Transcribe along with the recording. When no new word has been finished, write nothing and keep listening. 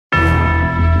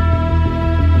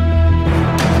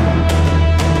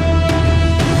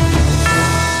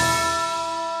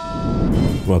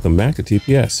Welcome back to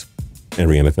TPS.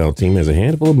 Every NFL team has a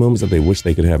handful of moments that they wish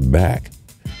they could have back.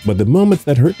 But the moments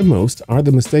that hurt the most are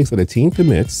the mistakes that a team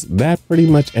commits that pretty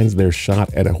much ends their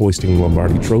shot at a hoisting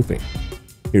Lombardi Trophy.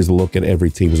 Here's a look at every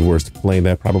team's worst play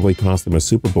that probably cost them a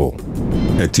Super Bowl.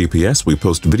 At TPS, we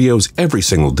post videos every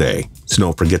single day, so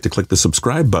don't forget to click the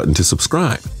subscribe button to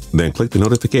subscribe. Then click the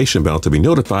notification bell to be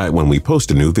notified when we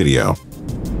post a new video.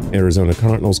 Arizona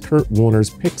Cardinals Kurt Warner's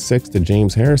pick six to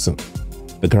James Harrison.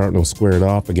 The Cardinals squared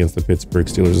off against the Pittsburgh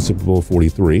Steelers in Super Bowl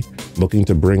 43, looking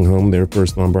to bring home their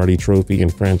first Lombardi Trophy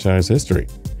in franchise history.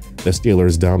 The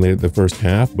Steelers dominated the first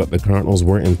half, but the Cardinals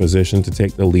were in position to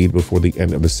take the lead before the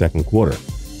end of the second quarter,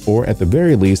 or at the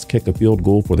very least kick a field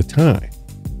goal for the tie.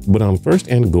 But on first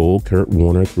and goal, Kurt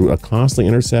Warner threw a costly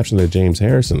interception to James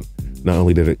Harrison. Not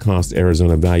only did it cost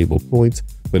Arizona valuable points,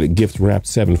 but it gift-wrapped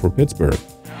 7 for Pittsburgh.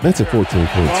 That's a 14-point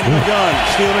swing.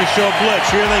 Steelers show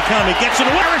blitz. Here they come. He gets it.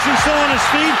 Harrison still on his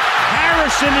feet.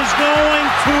 Harrison is going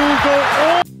to go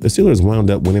on. The Steelers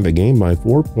wound up winning the game by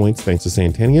 4 points thanks to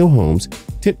Santonio Holmes'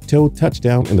 tiptoe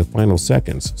touchdown in the final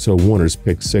seconds, so Warner's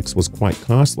pick six was quite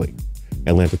costly.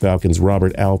 Atlanta Falcons'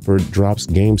 Robert Alford drops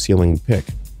game-sealing pick.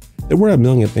 There were a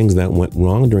million things that went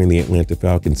wrong during the Atlanta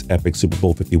Falcons' epic Super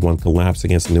Bowl 51 collapse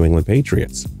against the New England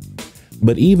Patriots.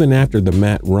 But even after the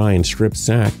Matt Ryan strip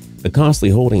sack, the costly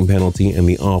holding penalty, and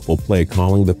the awful play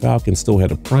calling, the Falcons still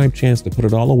had a prime chance to put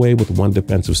it all away with one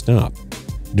defensive stop.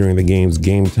 During the game's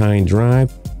game-tying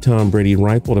drive, Tom Brady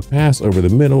rifled a pass over the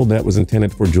middle that was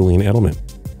intended for Julian Edelman.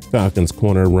 Falcons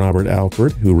corner Robert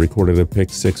Alford, who recorded a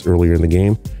pick six earlier in the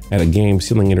game, had a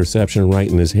game-sealing interception right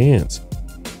in his hands.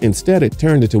 Instead, it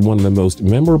turned into one of the most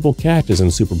memorable catches in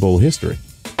Super Bowl history.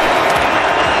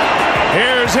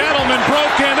 Here's Edelman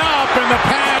broken up in the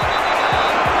pass.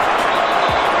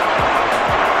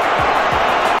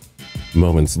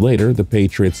 Moments later, the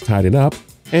Patriots tied it up,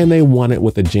 and they won it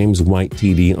with a James White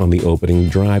TD on the opening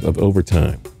drive of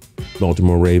overtime.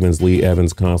 Baltimore Ravens' Lee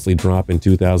Evans' costly drop in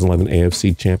 2011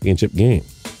 AFC Championship game.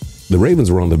 The Ravens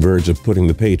were on the verge of putting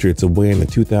the Patriots away in the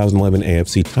 2011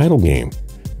 AFC title game.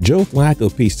 Joe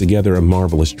Flacco pieced together a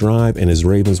marvelous drive, and his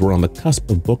Ravens were on the cusp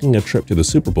of booking a trip to the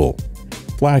Super Bowl.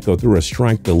 Flacco threw a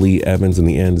strike to Lee Evans in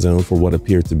the end zone for what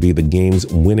appeared to be the game's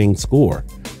winning score,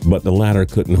 but the latter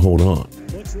couldn't hold on.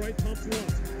 Looks right, pumps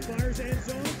once, fires end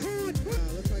zone.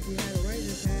 Looks like he had it right in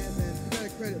his hands, and you gotta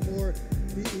credit Moore.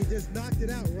 He just knocked it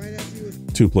out right as he was.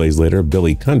 2 plays later,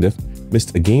 Billy Cundiff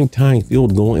missed a game-tying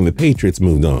field goal, and the Patriots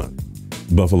moved on.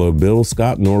 Buffalo Bills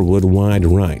Scott Norwood wide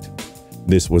right.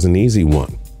 This was an easy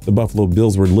one. The Buffalo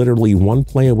Bills were literally one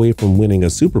play away from winning a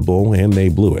Super Bowl, and they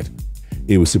blew it.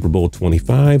 It was Super Bowl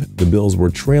 25. The Bills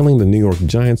were trailing the New York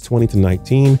Giants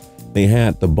 20-19. They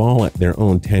had the ball at their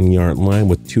own 10-yard line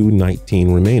with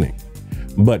 2:19 remaining.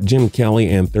 But Jim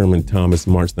Kelly and Thurman Thomas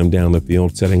marched them down the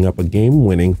field, setting up a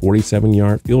game-winning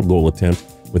 47-yard field goal attempt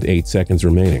with 8 seconds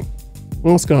remaining.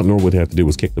 All Scott Norwood had to do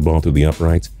was kick the ball through the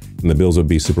uprights, and the Bills would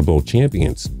be Super Bowl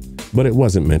champions. But it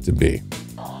wasn't meant to be.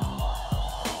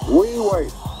 We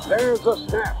wait. There's a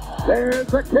snap.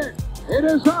 There's a kick. It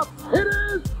is up. It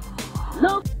is.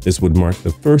 Nope. This would mark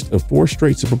the first of 4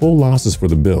 straight Super Bowl losses for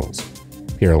the Bills.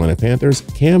 Carolina Panthers,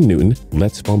 Cam Newton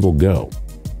lets fumble go.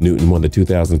 Newton won the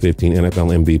 2015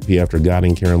 NFL MVP after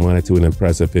guiding Carolina to an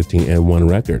impressive 15-1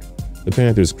 record. The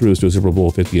Panthers cruised to a Super Bowl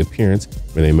 50 appearance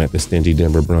where they met the stingy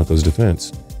Denver Broncos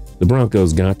defense. The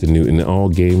Broncos got to Newton all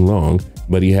game long,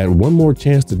 but he had one more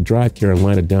chance to drive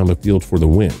Carolina down the field for the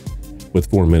win. With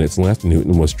 4 minutes left,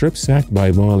 Newton was strip-sacked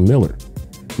by Von Miller.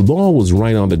 The ball was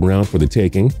right on the ground for the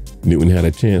taking. Newton had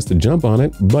a chance to jump on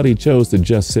it, but he chose to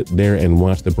just sit there and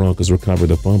watch the Broncos recover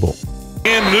the fumble.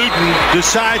 And Newton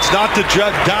decides not to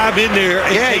dive in there.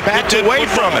 And he backed away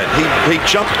from it. He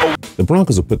jumped away. The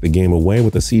Broncos would put the game away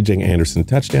with a C.J. Anderson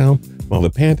touchdown, while the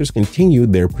Panthers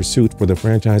continued their pursuit for the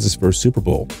franchise's first Super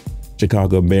Bowl.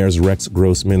 Chicago Bears' Rex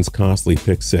Grossman's costly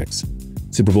pick six.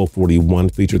 Super Bowl 41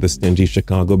 featured the stingy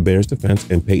Chicago Bears defense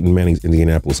and Peyton Manning's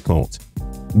Indianapolis Colts.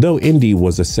 Though Indy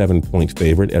was a 7-point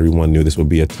favorite, everyone knew this would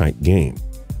be a tight game.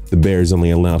 The Bears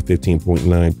only allowed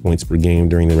 15.9 points per game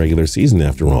during the regular season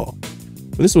after all.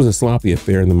 But this was a sloppy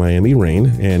affair in the Miami rain,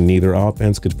 and neither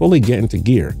offense could fully get into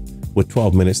gear. With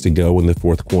 12 minutes to go in the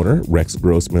fourth quarter, Rex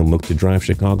Grossman looked to drive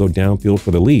Chicago downfield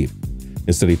for the lead.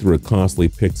 Instead, he threw a costly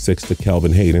pick six to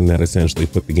Kelvin Hayden that essentially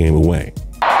put the game away.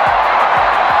 Look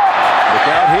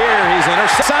out here, he's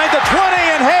inside the 20,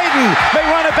 and Hayden may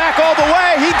run it back all the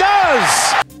way. He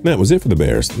does! That was it for the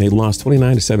Bears. They lost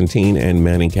 29-17, and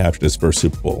Manning captured his first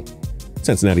Super Bowl.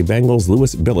 Cincinnati Bengals'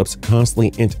 Lewis Billups'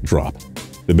 costly int drop.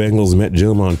 The Bengals met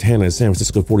Joe Montana's San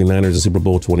Francisco 49ers in Super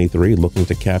Bowl 23, looking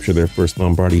to capture their first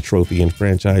Lombardi Trophy in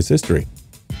franchise history.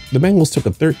 The Bengals took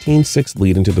a 13-6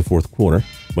 lead into the fourth quarter,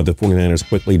 but the 49ers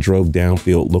quickly drove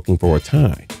downfield looking for a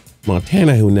tie.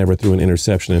 Montana, who never threw an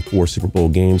interception in 4 Super Bowl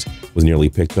games, was nearly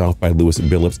picked off by Lewis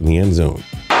Billups in the end zone.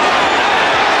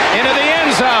 Into the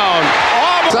end zone.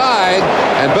 Side,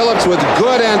 and Billups with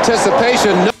good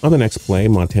anticipation. On the next play,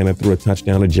 Montana threw a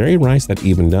touchdown to Jerry Rice that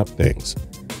evened up things.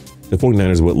 The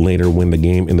 49ers would later win the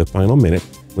game in the final minute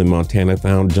when Montana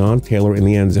found John Taylor in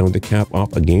the end zone to cap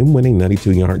off a game-winning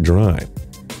 92-yard drive.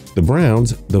 The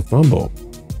Browns, the fumble.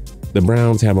 The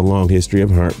Browns have a long history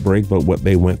of heartbreak, but what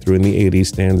they went through in the 80s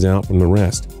stands out from the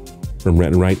rest. From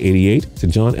Red and Right 88 to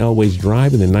John Elway's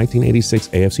drive in the 1986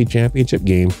 AFC Championship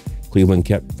game, Cleveland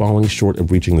kept falling short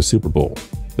of reaching the Super Bowl.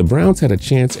 The Browns had a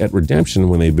chance at redemption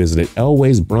when they visited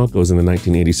Elway's Broncos in the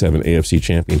 1987 AFC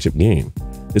Championship game.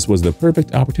 This was the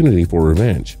perfect opportunity for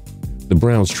revenge. The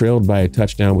Browns trailed by a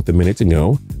touchdown with a minute to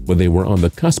go, but they were on the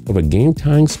cusp of a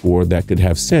game-tying score that could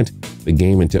have sent the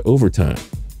game into overtime.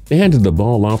 They handed the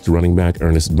ball off to running back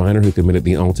Ernest Biner, who committed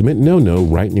the ultimate no-no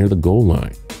right near the goal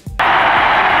line.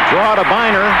 Draw to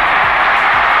Biner.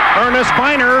 Ernest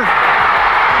Biner.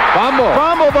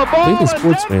 Fumble the ball. Cleveland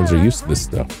sports fans are used to this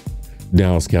stuff.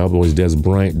 Dallas Cowboys' Dez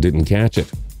Bryant didn't catch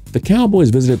it. The Cowboys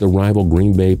visited the rival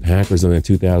Green Bay Packers in the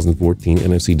 2014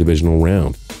 NFC Divisional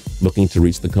Round, looking to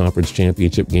reach the conference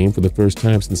championship game for the first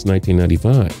time since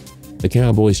 1995. The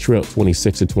Cowboys trailed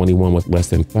 26-21 with less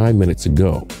than 5 minutes to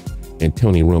go, and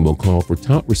Tony Romo called for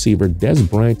top receiver Dez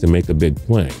Bryant to make a big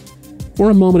play. For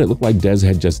a moment, it looked like Dez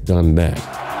had just done that.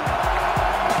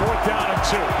 4th down and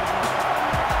 2.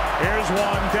 Here's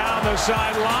one down the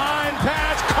sideline.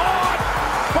 Pass caught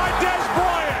by Dez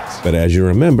Bryant. But as you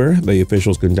remember, the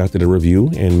officials conducted a review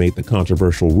and made the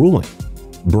controversial ruling.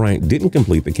 Bryant didn't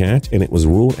complete the catch, and it was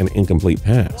ruled an incomplete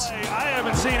pass. I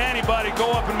haven't seen anybody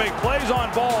go up and make plays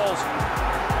on balls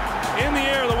in the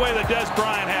air the way that Dez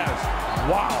Bryant has.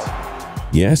 Wow.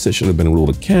 Yes, it should have been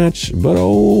ruled a catch, but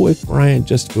if Bryant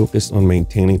just focused on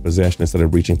maintaining possession instead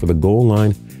of reaching for the goal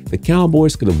line, the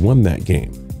Cowboys could have won that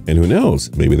game. And who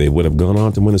knows, maybe they would have gone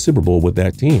on to win a Super Bowl with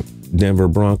that team. Denver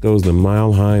Broncos, the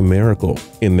Mile High Miracle.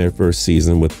 In their first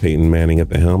season with Peyton Manning at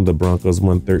the helm, the Broncos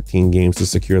won 13 games to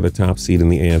secure the top seed in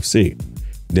the AFC.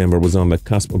 Denver was on the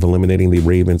cusp of eliminating the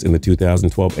Ravens in the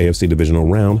 2012 AFC Divisional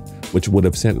Round, which would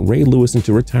have sent Ray Lewis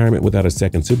into retirement without a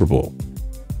second Super Bowl.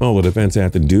 All the defense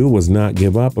had to do was not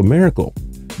give up a miracle.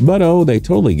 But they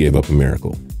totally gave up a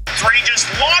miracle. 3 just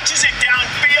launches it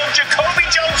downfield. Jacoby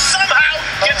Jones somehow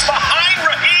gets behind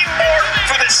Raheem Moore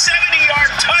for the 70-yard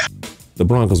touch. The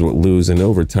Broncos would lose in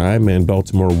overtime, and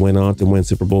Baltimore went on to win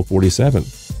Super Bowl 47.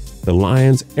 The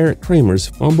Lions' Eric Kramer's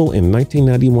fumble in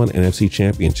 1991 NFC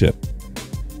Championship.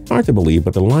 Hard to believe,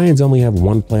 but the Lions only have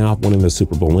one playoff win in the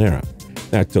Super Bowl era.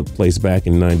 That took place back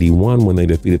in '91 when they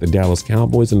defeated the Dallas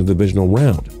Cowboys in the divisional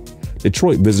round.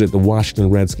 Detroit visited the Washington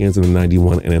Redskins in the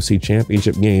 '91 NFC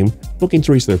Championship game, looking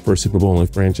to reach their first Super Bowl in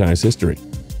franchise history.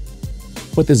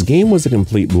 But this game was a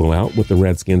complete blowout, with the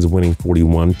Redskins winning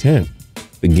 41-10.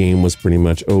 The game was pretty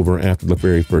much over after the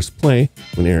very first play,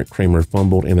 when Eric Kramer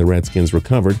fumbled and the Redskins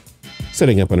recovered,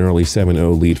 setting up an early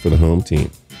 7-0 lead for the home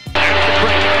team.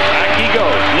 Back he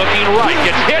goes, looking right,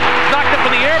 gets hit, knocked up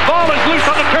in the air, ball is loose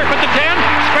on the turf at the 10,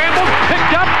 scrambled,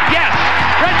 picked up,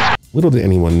 yes! Little did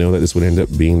anyone know that this would end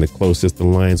up being the closest the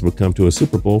Lions would come to a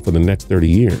Super Bowl for the next 30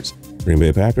 years. Green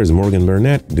Bay Packers' Morgan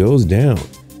Burnett goes down.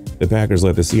 The Packers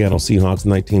led the Seattle Seahawks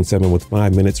 19-7 with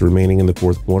 5 minutes remaining in the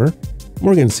fourth quarter.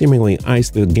 Morgan seemingly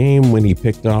iced the game when he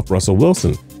picked off Russell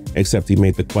Wilson, except he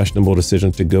made the questionable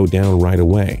decision to go down right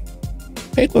away.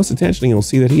 Pay close attention and you'll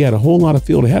see that he had a whole lot of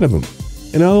field ahead of him.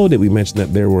 And did we mention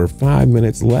that there were 5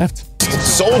 minutes left?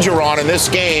 Soldier on in this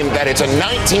game that it's a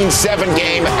 19-7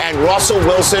 game and Russell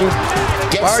Wilson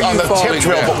gets on the tip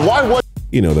drill. But why would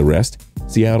you know the rest?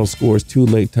 Seattle scores 2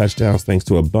 late touchdowns thanks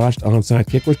to a botched onside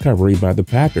kick recovery by the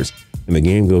Packers, and the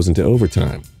game goes into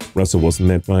overtime. Russell Wilson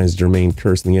then finds Jermaine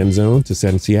Kearse in the end zone to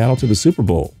send Seattle to the Super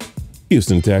Bowl.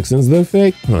 Houston Texans, the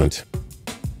fake punt.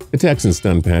 The Texans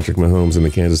stunned Patrick Mahomes and the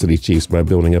Kansas City Chiefs by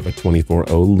building up a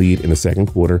 24-0 lead in the second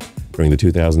quarter during the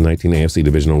 2019 AFC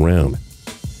Divisional Round.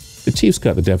 The Chiefs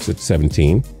cut the deficit to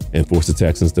 17 and forced the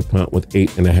Texans to punt with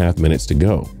 8.5 minutes to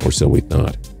go, or so we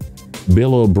thought.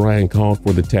 Bill O'Brien called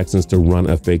for the Texans to run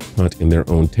a fake punt in their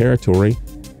own territory,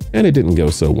 and it didn't go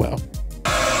so well.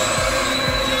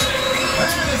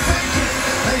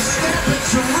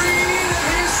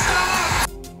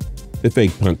 The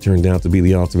fake punt turned out to be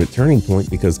the ultimate turning point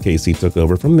because KC took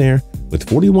over from there with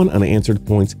 41 unanswered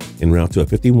points en route to a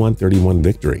 51-31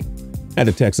 victory. Had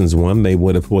the Texans won, they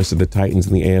would have hoisted the Titans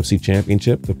in the AFC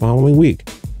Championship the following week.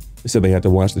 They said they had to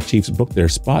watch the Chiefs book their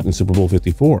spot in Super Bowl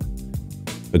 54.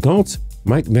 The Colts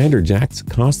Mike Vanderjagt's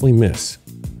costly miss.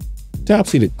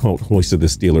 Top-seeded Colts hoisted the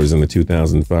Steelers in the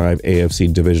 2005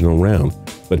 AFC divisional round,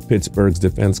 but Pittsburgh's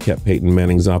defense kept Peyton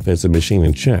Manning's offensive machine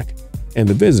in check, and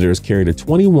the visitors carried a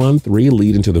 21-3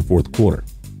 lead into the fourth quarter.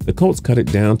 The Colts cut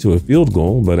it down to a field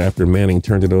goal, but after Manning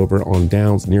turned it over on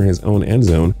downs near his own end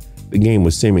zone, the game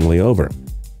was seemingly over.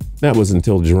 That was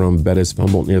until Jerome Bettis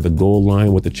fumbled near the goal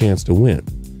line with a chance to win.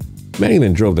 Manning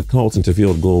then drove the Colts into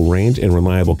field goal range, and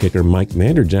reliable kicker Mike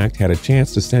Vanderjagt had a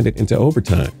chance to send it into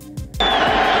overtime.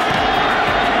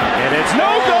 And it's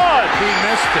no good. He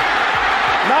missed it.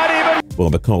 Not even. Well,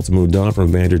 the Colts moved on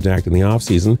from Vanderjagt in the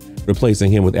offseason,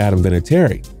 replacing him with Adam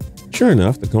Vinatieri. Sure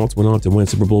enough, the Colts went on to win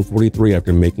Super Bowl 43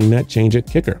 after making that change at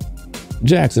kicker.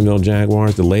 Jacksonville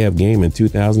Jaguars delay of game in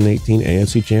 2018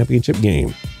 AFC Championship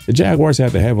game. The Jaguars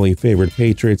had the heavily favored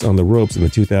Patriots on the ropes in the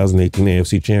 2018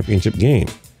 AFC Championship game.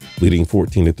 Leading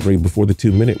 14-3 before the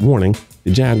 2-minute warning,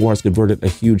 the Jaguars converted a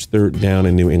huge third down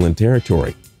in New England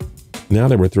territory. Now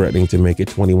they were threatening to make it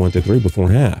 21-3 before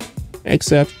half.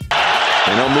 Except,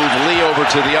 and he'll move Lee over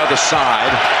to the other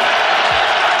side.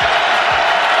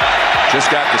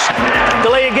 Just got the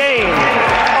delay of game.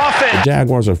 Offense. The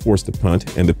Jaguars are forced to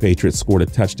punt, and the Patriots scored a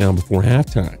touchdown before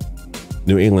halftime.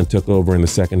 New England took over in the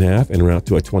second half en route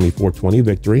to a 24-20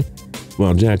 victory,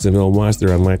 while Jacksonville watched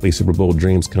their unlikely Super Bowl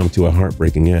dreams come to a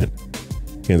heartbreaking end.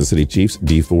 Kansas City Chiefs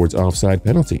Dee Ford's offside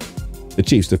penalty. The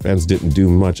Chiefs' defense didn't do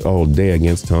much all day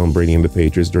against Tom Brady and the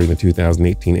Patriots during the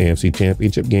 2018 AFC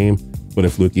Championship game, but a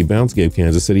fluky bounce gave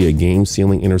Kansas City a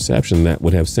game-sealing interception that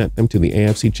would have sent them to the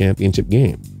AFC Championship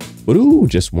game. But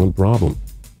just one problem.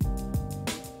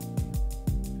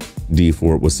 Dee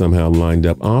Ford was somehow lined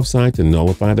up offside to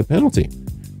nullify the penalty.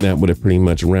 That would have pretty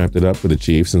much wrapped it up for the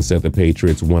Chiefs and said the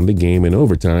Patriots won the game in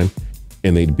overtime,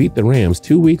 and they'd beat the Rams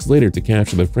 2 weeks later to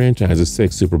capture the franchise's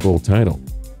 6th Super Bowl title.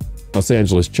 Los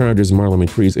Angeles Chargers' Marlon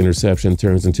McCree's interception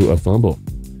turns into a fumble.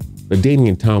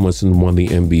 LaDainian Tomlinson won the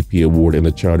MVP award, and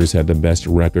the Chargers had the best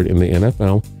record in the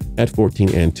NFL at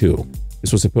 14-2.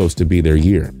 This was supposed to be their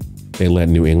year. They led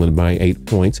New England by 8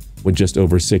 points with just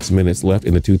over 6 minutes left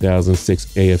in the 2006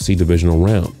 AFC divisional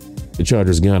round. The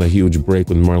Chargers got a huge break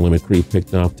when Marlon McCree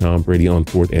picked off Tom Brady on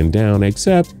 4th and down,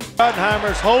 except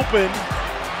Schottenheimer's hoping.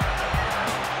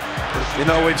 You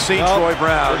know, we've seen Troy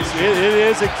Brown. It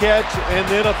is a catch and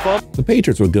then a fumble. the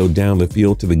Patriots would go down the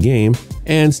field to the game,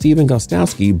 and Steven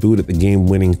Gostkowski booted the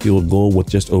game-winning field goal with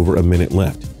just over a minute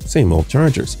left. Same old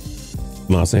Chargers.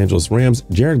 Los Angeles Rams,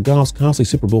 Jared Goff's costly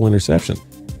Super Bowl interception.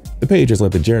 The Patriots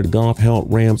led the Jared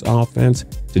Goff-held Rams offense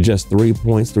to just 3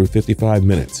 points through 55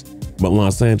 minutes. But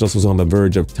Los Angeles was on the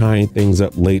verge of tying things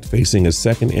up late, facing a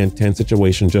 2nd and 10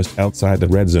 situation just outside the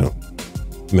red zone.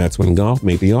 And that's when Goff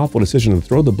made the awful decision to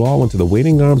throw the ball into the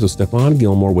waiting arms of Stephon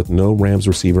Gilmore with no Rams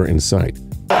receiver in sight.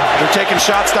 They're taking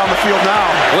shots down the field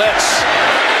now. Blitz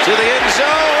to the end zone,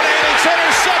 and it's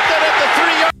intercepted at the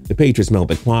 3-yard. The Patriots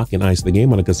melted the clock and iced the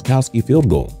game on a Gostkowski field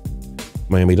goal.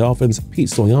 Miami Dolphins, Pete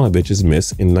Stoyanovic's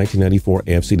miss in 1994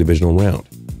 AFC divisional round.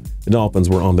 The Dolphins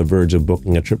were on the verge of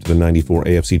booking a trip to the 94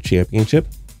 AFC Championship.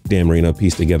 Dan Marino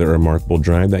pieced together a remarkable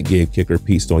drive that gave kicker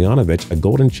Pete Stoyanovich a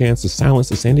golden chance to silence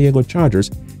the San Diego Chargers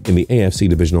in the AFC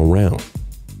divisional round.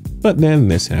 But then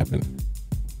this happened.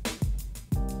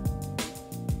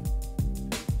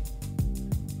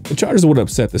 The Chargers would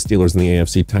upset the Steelers in the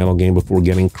AFC title game before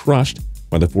getting crushed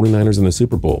by the 49ers in the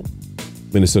Super Bowl.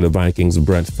 Minnesota Vikings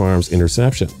Brett Favre's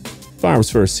interception. Favre's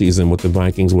first season with the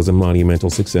Vikings was a monumental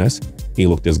success. He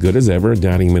looked as good as ever,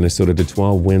 guiding Minnesota to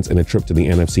 12 wins and a trip to the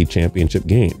NFC Championship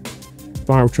game.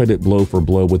 Favre traded blow for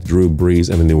blow with Drew Brees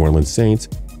and the New Orleans Saints,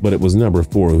 but it was number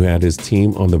 4 who had his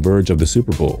team on the verge of the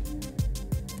Super Bowl.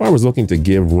 Favre was looking to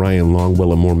give Ryan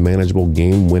Longwell a more manageable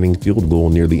game-winning field goal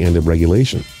near the end of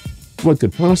regulation. What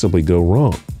could possibly go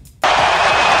wrong?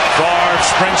 Favre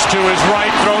sprints to his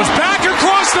right, throws back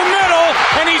across the middle,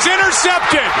 and he's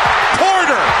intercepted.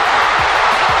 Porter.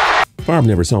 Favre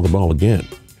never saw the ball again.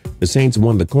 The Saints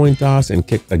won the coin toss and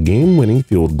kicked a game-winning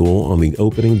field goal on the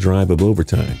opening drive of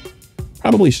overtime.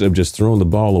 Probably should have just thrown the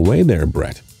ball away there,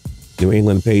 Brett. New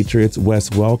England Patriots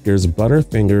Wes Welker's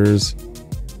Butterfingers.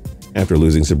 After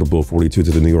losing Super Bowl 42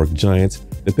 to the New York Giants,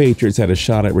 the Patriots had a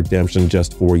shot at redemption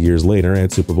just 4 years later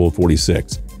at Super Bowl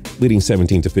 46, leading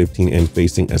 17-15 and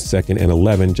facing a 2nd and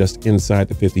 11 just inside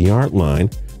the 50-yard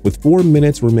line with 4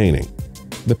 minutes remaining.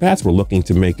 The Pats were looking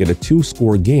to make it a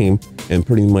 2-score game and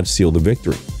pretty much seal the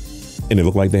victory. And it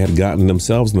looked like they had gotten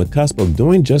themselves on the cusp of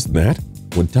doing just that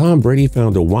when Tom Brady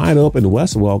found a wide-open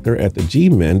Wes Welker at the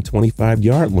G-Men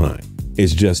 25-yard line.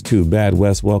 It's just too bad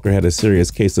Wes Welker had a serious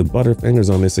case of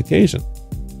Butterfingers on this occasion.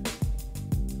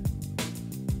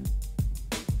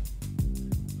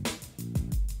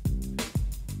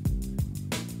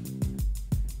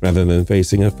 Rather than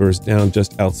facing a first down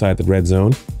just outside the red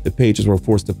zone, the Patriots were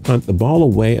forced to punt the ball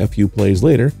away a few plays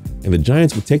later, and the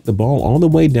Giants would take the ball all the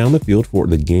way down the field for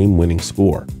the game-winning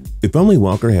score. If only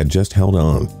Walker had just held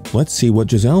on. Let's see what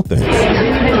Giselle thinks.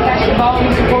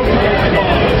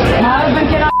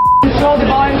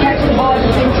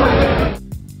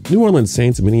 New Orleans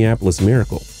Saints Minneapolis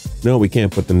Miracle. No, we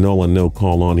can't put the Nola no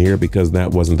call on here because that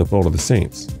wasn't the fault of the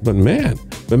Saints. But man,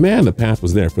 the path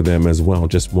was there for them as well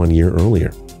just 1 year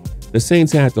earlier. The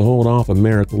Saints had to hold off a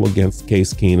miracle against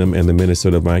Case Keenum and the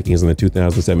Minnesota Vikings in the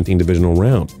 2017 divisional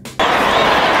round.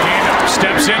 Keenum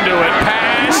steps into it,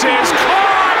 pass is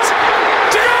caught!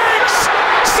 Diggs!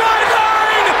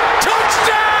 Sideline!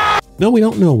 Touchdown! No, we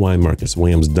don't know why Marcus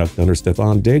Williams ducked under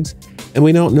Stephon Diggs, and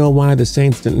we don't know why the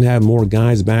Saints didn't have more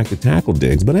guys back to tackle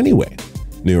Diggs, but anyway,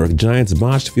 New York Giants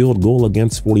botched field goal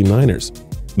against 49ers.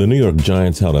 The New York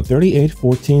Giants held a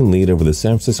 38-14 lead over the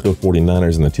San Francisco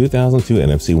 49ers in the 2002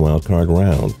 NFC wildcard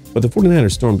round, but the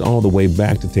 49ers stormed all the way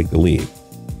back to take the lead.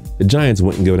 The Giants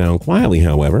wouldn't go down quietly,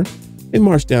 however. They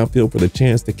marched downfield for the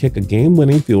chance to kick a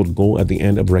game-winning field goal at the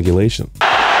end of regulation.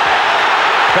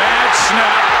 Bad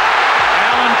snap.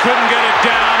 Allen couldn't get it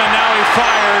down, and now he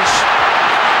fires.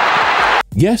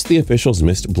 Yes, the officials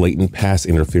missed blatant pass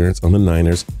interference on the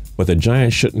Niners, but the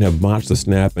Giants shouldn't have botched the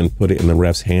snap and put it in the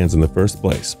ref's hands in the first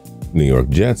place. New York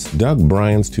Jets Doug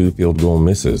Bryant's 2 field goal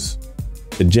misses.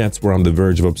 The Jets were on the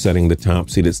verge of upsetting the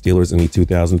top-seeded Steelers in the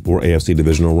 2004 AFC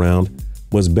divisional round.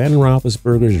 Was Ben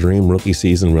Roethlisberger's dream rookie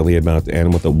season really about to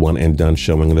end with a one-and-done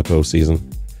showing in the postseason?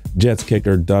 Jets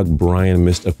kicker Doug Bryant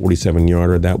missed a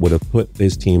 47-yarder that would have put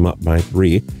his team up by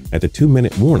 3 at the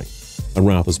 2-minute warning. A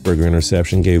Roethlisberger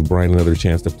interception gave Bryant another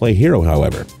chance to play hero,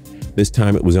 however. This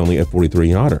time it was only a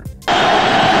 43-yarder.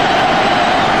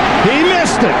 He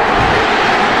missed it!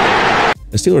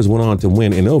 The Steelers went on to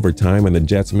win in overtime, and the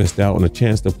Jets missed out on a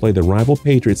chance to play the rival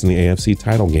Patriots in the AFC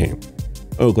title game.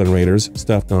 Oakland Raiders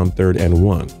stuffed on 3rd and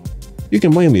 1. You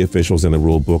can blame the officials in the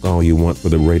rule book all you want for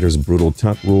the Raiders' brutal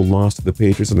tuck rule loss to the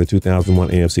Patriots in the 2001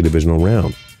 AFC divisional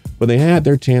round, but they had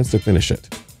their chance to finish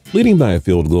it. Leading by a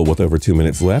field goal with over 2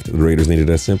 minutes left, the Raiders needed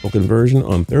a simple conversion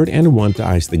on 3rd and 1 to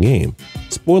ice the game.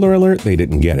 Spoiler alert, they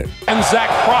didn't get it. And Zach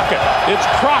Crockett. It's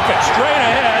Crockett straight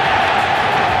ahead,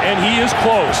 and he is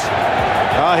close.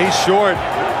 He's short.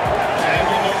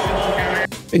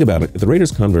 Think about it. If the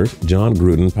Raiders convert, John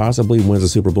Gruden possibly wins a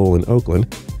Super Bowl in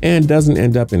Oakland and doesn't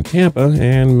end up in Tampa,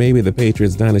 and maybe the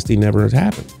Patriots dynasty never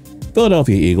happened.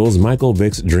 Philadelphia Eagles Michael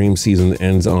Vick's dream season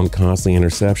ends on costly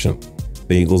interception.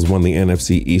 The Eagles won the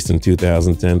NFC East in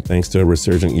 2010 thanks to a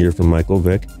resurgent year from Michael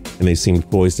Vick, and they seemed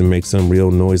poised to make some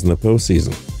real noise in the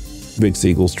postseason. Vick's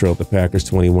Eagles trailed the Packers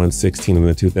 21-16 in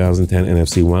the 2010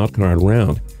 NFC wildcard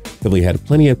round. Philly had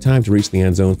plenty of time to reach the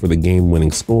end zone for the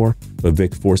game-winning score, but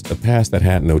Vick forced a pass that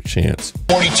had no chance.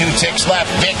 42 ticks left.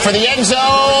 Vick for the end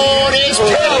zone is 2.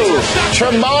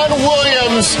 Tramon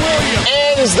Williams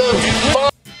ends the fun.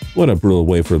 What a brutal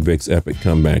way for Vick's epic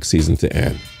comeback season to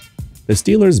end. The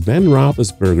Steelers' Ben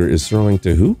Roethlisberger is throwing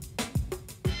to who?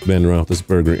 Ben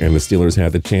Roethlisberger and the Steelers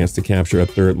had the chance to capture a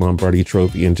 3rd Lombardi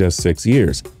Trophy in just 6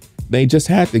 years. They just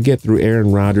had to get through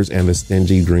Aaron Rodgers and the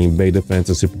stingy Green Bay defense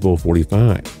in Super Bowl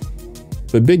 45.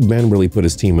 But Big Ben really put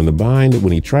his team in the bind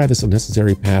when he tried this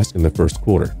unnecessary pass in the first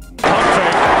quarter. Wallace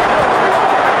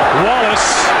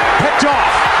picked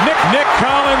off. Nick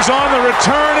Collins on the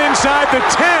return inside the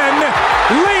 10.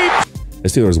 Leap. The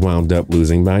Steelers wound up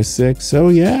losing by 6, so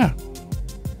yeah.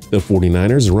 The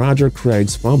 49ers, Roger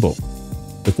Craig's fumble.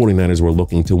 The 49ers were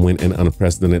looking to win an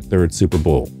unprecedented 3rd Super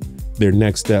Bowl. Their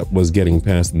next step was getting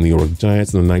past the New York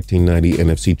Giants in the 1990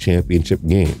 NFC Championship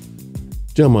game.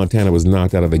 Joe Montana was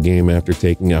knocked out of the game after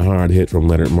taking a hard hit from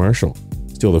Leonard Marshall.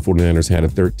 Still, the 49ers had a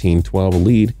 13-12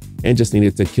 lead and just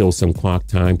needed to kill some clock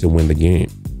time to win the game.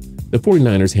 The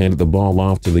 49ers handed the ball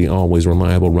off to the always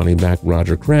reliable running back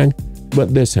Roger Craig,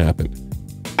 but this happened.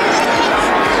 Craig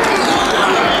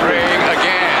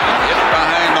again, hit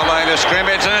behind the line of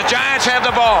scrimmage, and the Giants have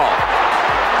the ball.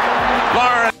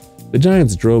 Lawrence. The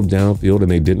Giants drove downfield and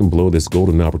they didn't blow this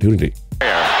golden opportunity.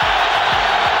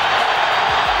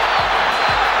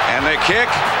 And the kick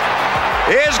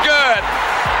is good.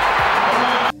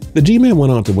 The G-Man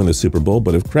went on to win the Super Bowl,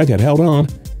 but if Craig had held on,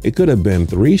 it could have been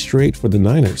 3 straight for the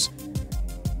Niners.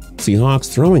 Seahawks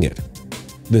throwing it.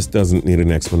 This doesn't need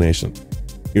an explanation.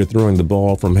 You're throwing the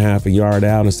ball from half a yard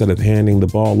out instead of handing the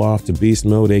ball off to Beast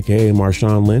Mode, aka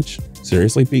Marshawn Lynch.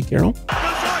 Seriously, Pete Carroll?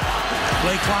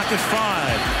 Play clock at 5.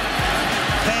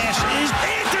 Pass is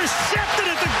intercepted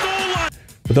at the goal line.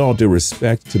 With all due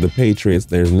respect to the Patriots,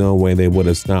 there's no way they would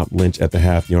have stopped Lynch at the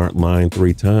half-yard line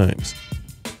 3 times.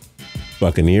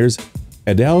 Buccaneers,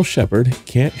 Adele Shepard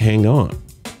can't hang on.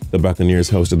 The Buccaneers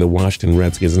hosted the Washington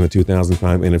Redskins in the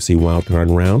 2005 NFC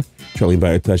wildcard round, trailing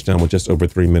by a touchdown with just over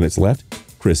 3 minutes left.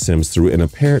 Chris Sims threw an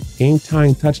apparent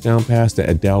game-tying touchdown pass to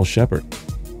Adele Shepard,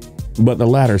 but the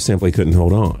latter simply couldn't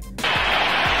hold on.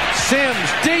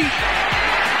 Sims deep.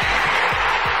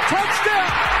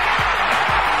 Touchdown.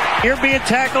 You're being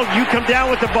tackled. You come down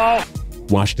with the ball.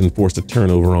 Washington forced a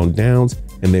turnover on downs,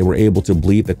 and they were able to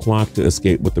bleed the clock to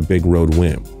escape with the big road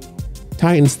win.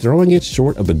 Titans throwing it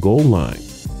short of the goal line.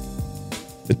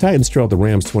 The Titans trailed the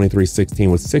Rams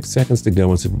 23-16 with 6 seconds to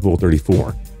go in Super Bowl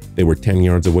 34. They were 10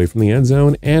 yards away from the end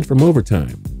zone and from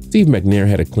overtime. Steve McNair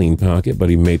had a clean pocket, but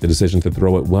he made the decision to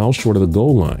throw it well short of the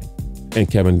goal line. And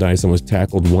Kevin Dyson was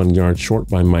tackled 1 yard short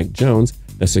by Mike Jones,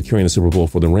 thus securing the Super Bowl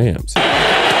for the Rams. It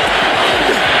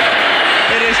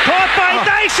is caught by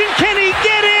Dyson. Can he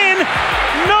get in?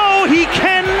 No, he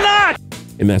cannot.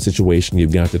 In that situation,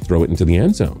 you've got to throw it into the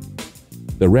end zone.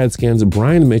 The Redskins'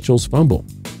 Brian Mitchell's fumble.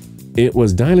 It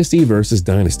was dynasty versus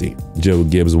dynasty. Joe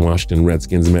Gibbs' Washington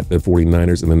Redskins met the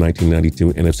 49ers in the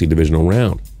 1992 NFC Divisional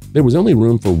Round. There was only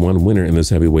room for one winner in this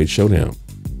heavyweight showdown.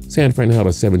 San Fran held a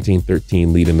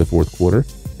 17-13 lead in the fourth quarter,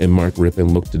 and Mark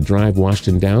Rippon looked to drive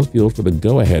Washington downfield for the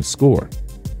go-ahead score.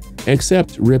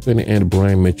 Except Rippon and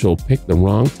Brian Mitchell picked the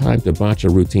wrong time to botch a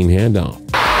routine handoff.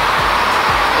 He's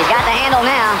got the handle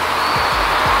now.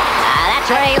 That's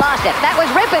where he lost it. That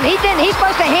was Rippon. He didn't. He's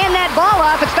supposed to hand that ball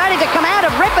off. It started to come out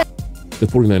of Rippon. The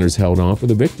 49ers held on for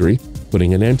the victory,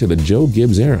 putting an end to the Joe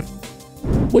Gibbs era.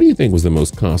 What do you think was the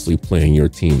most costly play in your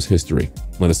team's history?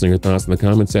 Let us know your thoughts in the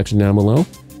comment section down below.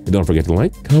 And don't forget to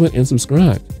like, comment, and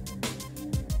subscribe.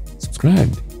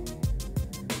 Subscribe.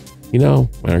 You know,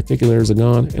 my articulators are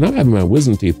gone, and I'm having my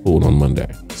wisdom teeth pulled on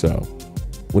Monday. So,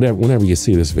 whenever you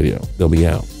see this video, they'll be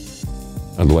out.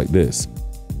 I'd like this.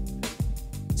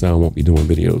 So I won't be doing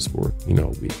videos for, a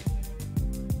week.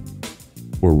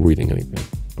 Or reading anything.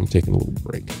 I'm taking a little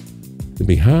break. To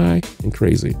be high and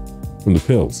crazy from the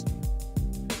pills.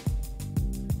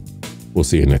 We'll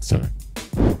see you next time.